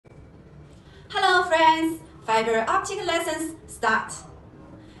friends, fiber optic lessons start.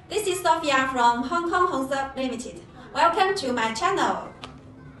 This is Sophia from Hong Kong Honserv Limited. Welcome to my channel.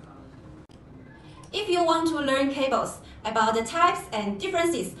 If you want to learn cables about the types and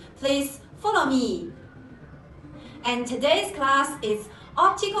differences, please follow me. And today's class is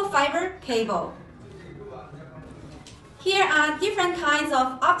optical fiber cable. Here are different kinds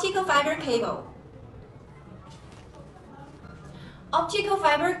of optical fiber cable. Optical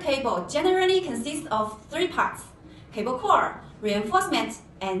fiber cable generally consists of three parts: cable core, reinforcement,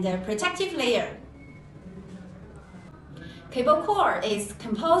 and the protective layer. Cable core is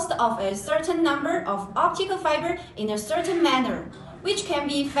composed of a certain number of optical fiber in a certain manner, which can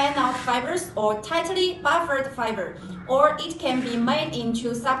be fan-out fibers or tightly buffered fiber, or it can be made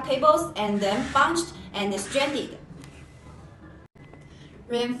into subcables and then bunched and stranded.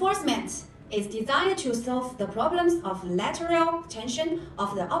 Reinforcement is designed to solve the problems of lateral tension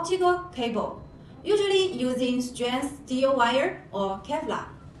of the optical cable, usually using strand steel wire or Kevlar.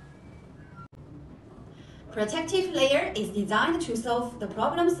 Protective layer is designed to solve the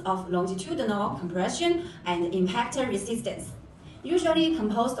problems of longitudinal compression and impact resistance, usually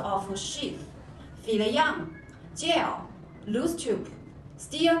composed of sheath, filet-yarn, gel, loose tube,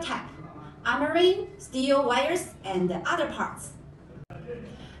 steel tap, armoring, steel wires, and other parts.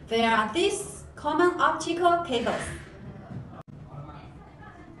 There are these common optical cables: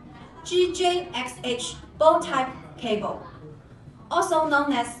 GJXH bow-type cable, also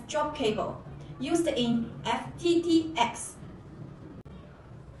known as drop cable, used in FTTX.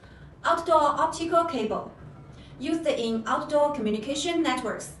 Outdoor optical cable, used in outdoor communication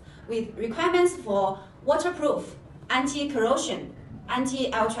networks with requirements for waterproof, anti-corrosion,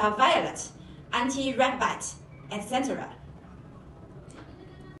 anti-ultraviolet, anti-red bite, etc.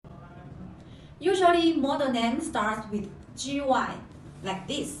 Usually, model name starts with GY, like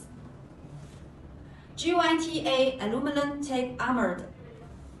this: GYTA aluminum tape armored,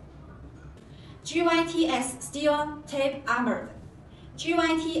 GYTS steel tape armored,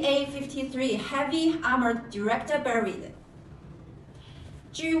 GYTA 53 heavy armored director buried,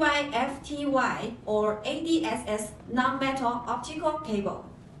 GYFTY or ADSS non-metal optical cable.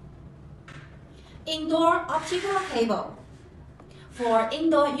 Indoor optical cable. For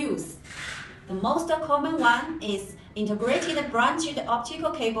indoor use, the most common one is integrated branched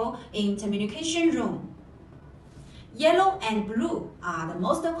optical cable in communication room. Yellow and blue are the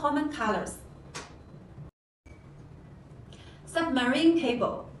most common colors. Submarine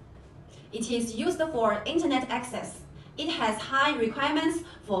cable. It is used for internet access. It has high requirements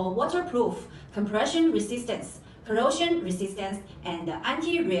for waterproof, compression resistance, corrosion resistance, and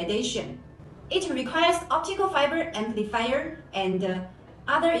anti-radiation. It requires optical fiber amplifier and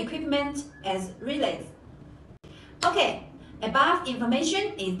other equipment as relays. Okay, above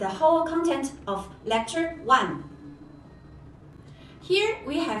information is the whole content of Lecture 1. Here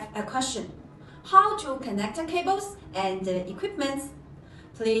we have a question: how to connect cables and equipment?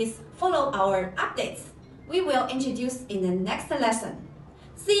 Please follow our updates. We will introduce in the next lesson.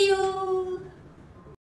 See you!